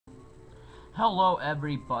Hello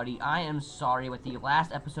everybody, I am sorry what the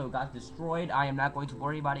last episode got destroyed. I am not going to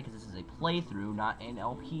worry about it because this is a playthrough, not an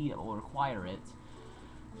LP that will require it.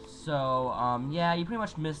 So, yeah, you pretty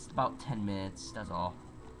much missed about 10 minutes, that's all.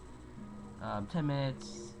 10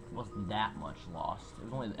 minutes wasn't that much lost. It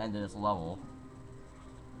was only the end of this level.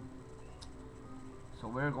 So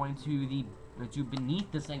we're going to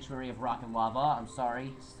beneath the Sanctuary of Rock and Lava. I'm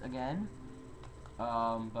sorry, again.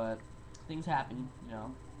 But things happen, you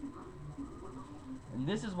know. And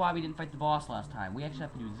this is why we didn't fight the boss last time. We actually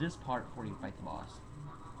have to do this part before we can fight the boss.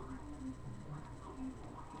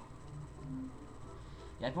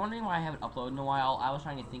 Yeah, if you're wondering why I haven't uploaded in a while, I was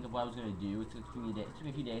trying to think of what I was going to do. It took me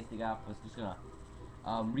a few days to get up. I was just going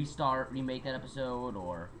to restart, remake that episode,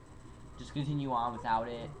 or just continue on without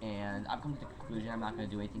it. And I've come to the conclusion I'm not going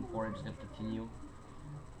to do anything for it. I'm just going to continue.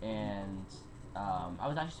 And I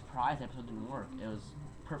was actually surprised the episode didn't work. It was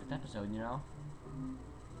a perfect episode, you know?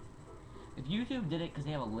 If YouTube did it because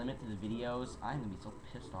they have a limit to the videos, I'm going to be so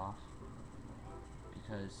pissed off.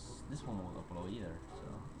 Because this one won't upload either, so.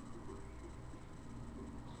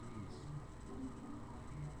 Jeez.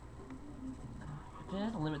 If it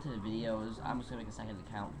has a limit to the videos, I'm just going to make a second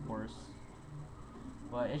account, of course.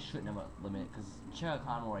 But it shouldn't have a limit, because Chuck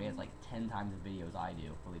Conroy has like 10 times the videos I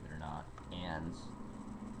do, believe it or not. And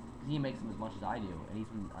he makes them as much as I do, and he's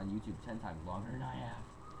been on YouTube 10 times longer than I have.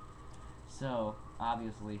 So,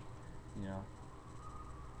 obviously, you know.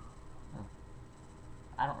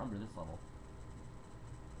 I don't remember this level.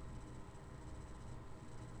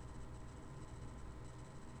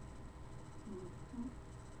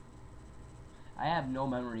 I have no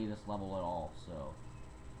memory of this level at all, so.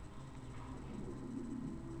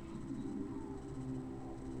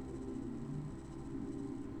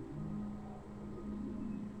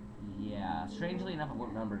 Yeah, strangely enough, I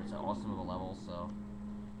wouldn't remember just how awesome of a level, so.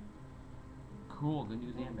 Cool, good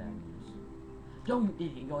news and bad news. Don't, you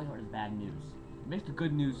idiot, you always heard as bad news. It makes the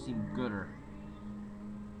good news seem gooder.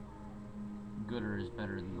 Gooder is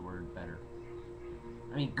better than the word better.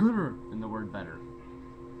 I mean, gooder than the word better.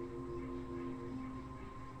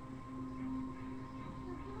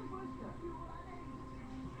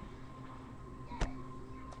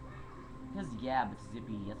 Because, yeah, but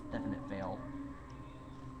Zippy, that's a definite fail.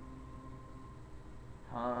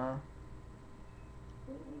 Huh?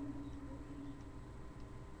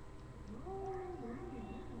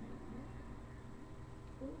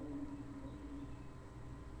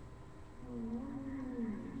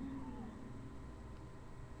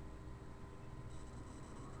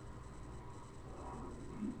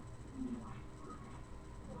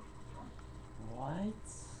 What?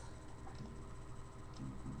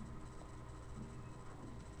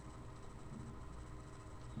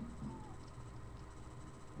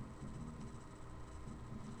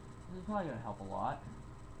 This is probably gonna help a lot.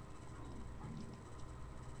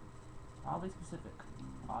 Oddly specific.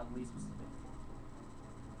 Oddly specific.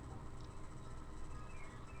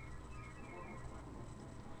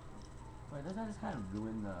 Wait, doesn't that just kind of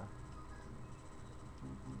ruin the...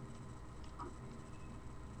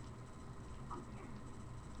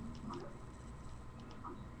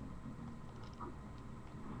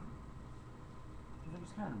 Does that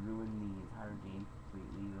just kind of ruin the entire game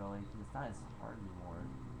completely, really? Because it's not as hard anymore.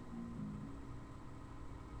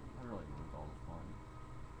 That really ruins all the fun.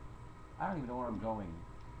 I don't even know where I'm going.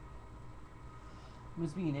 I'm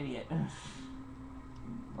just being an idiot.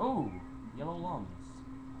 Oh! Yellow lungs.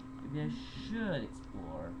 Maybe I should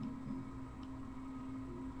explore.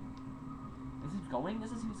 Is it going?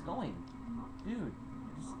 This is who's going. Dude,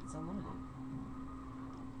 it's unlimited.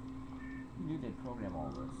 Who knew they'd program all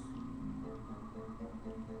this? Is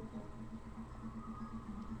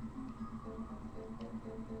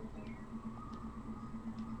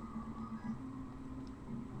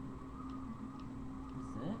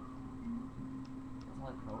it? That's all I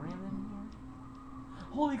programmed in here?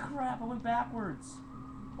 Holy crap, I went backwards!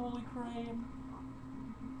 Holy crap!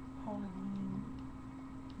 Halloween.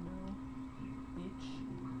 No. Bitch.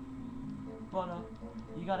 Butter.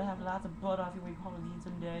 You gotta have lots of butter if you make Halloween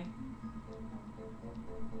someday.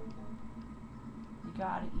 You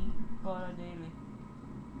gotta eat butter daily.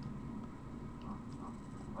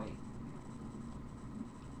 Wait.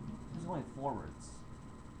 This is going forwards.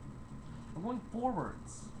 I'm going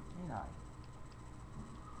forwards, ain't I?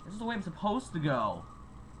 This is the way I'm supposed to go.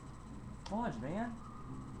 Fudge, man.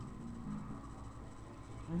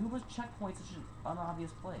 I mean, who was checkpoint such an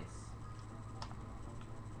unobvious place?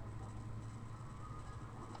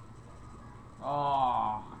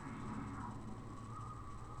 Oh.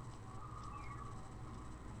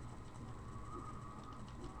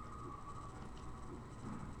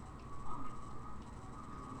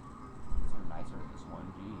 It's a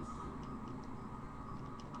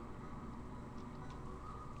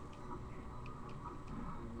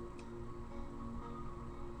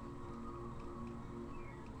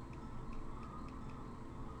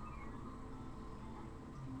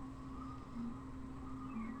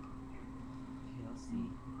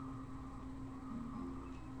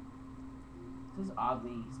seems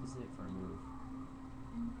oddly specific for a move.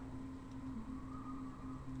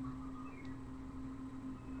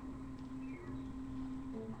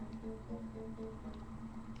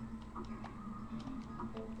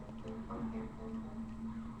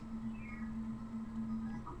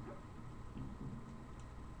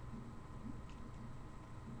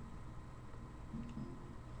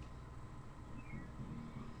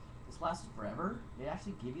 This lasts forever? They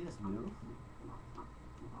actually give you this move?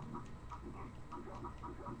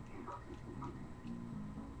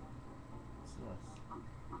 What's this?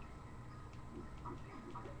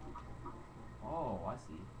 Oh, I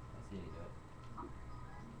see. I see how you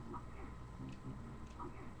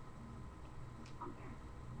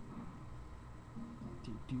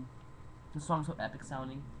do it. This song's so epic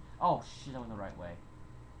sounding. Oh shit, I went the right way.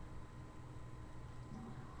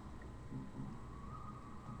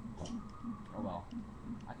 Oh well.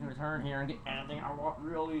 I can return here and get anything I want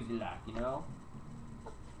real easy like, you know?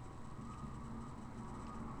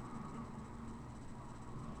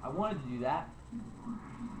 I wanted to do that.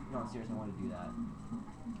 No, seriously, I wanted to do that.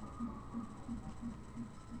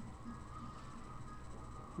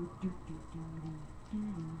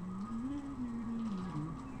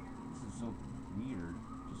 This is so weird,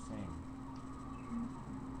 just saying.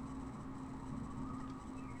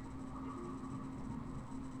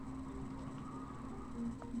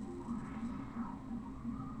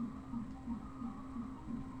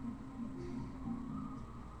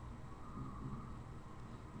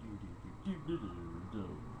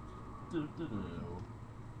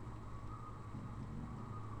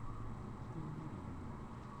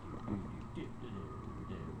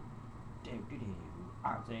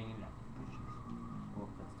 I'm saying that. Well,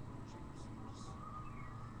 that's the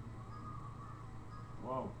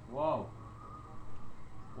Whoa, whoa,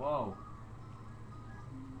 whoa.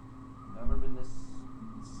 Never been this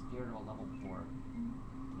scared of a level before.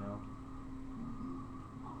 No.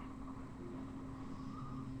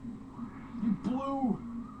 You blew!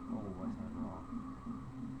 Oh, I said it wrong.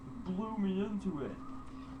 You blew me into it.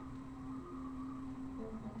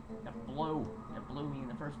 It blew me in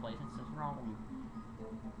the first place. That's what's wrong with you.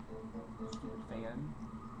 Stupid fan.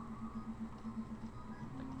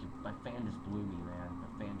 Like, my fan just blew me, man. My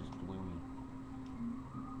fan just blew me.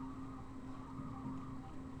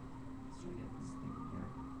 Let's try to get this thing here.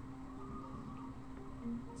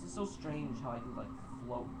 This is so strange how I can, like,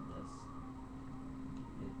 float this.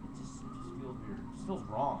 It just feels weird. It just feels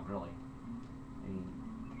wrong, really.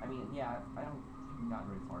 I mean, yeah, I haven't gotten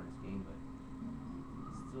very far in this game, but it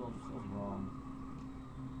still just feels wrong.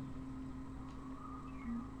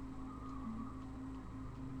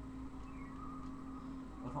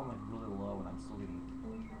 What if I'm, like, really low and I'm still getting,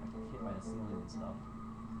 like, hit by the ceiling and stuff?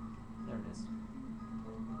 There it is.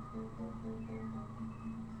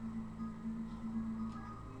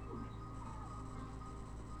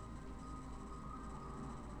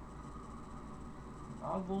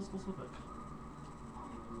 Oh, we'll slip it.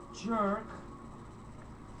 Jerk!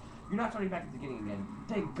 You're not starting back at the beginning again.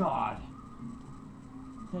 Thank God!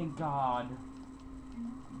 Thank God.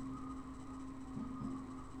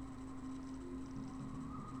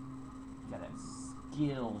 You gotta have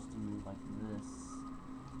skills to move like this.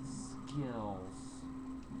 Skills.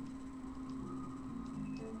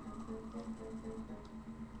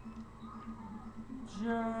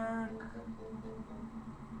 Jerk!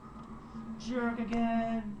 Jerk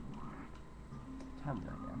again! Time to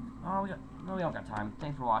go again. Oh, we don't got time.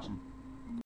 Thanks for watching.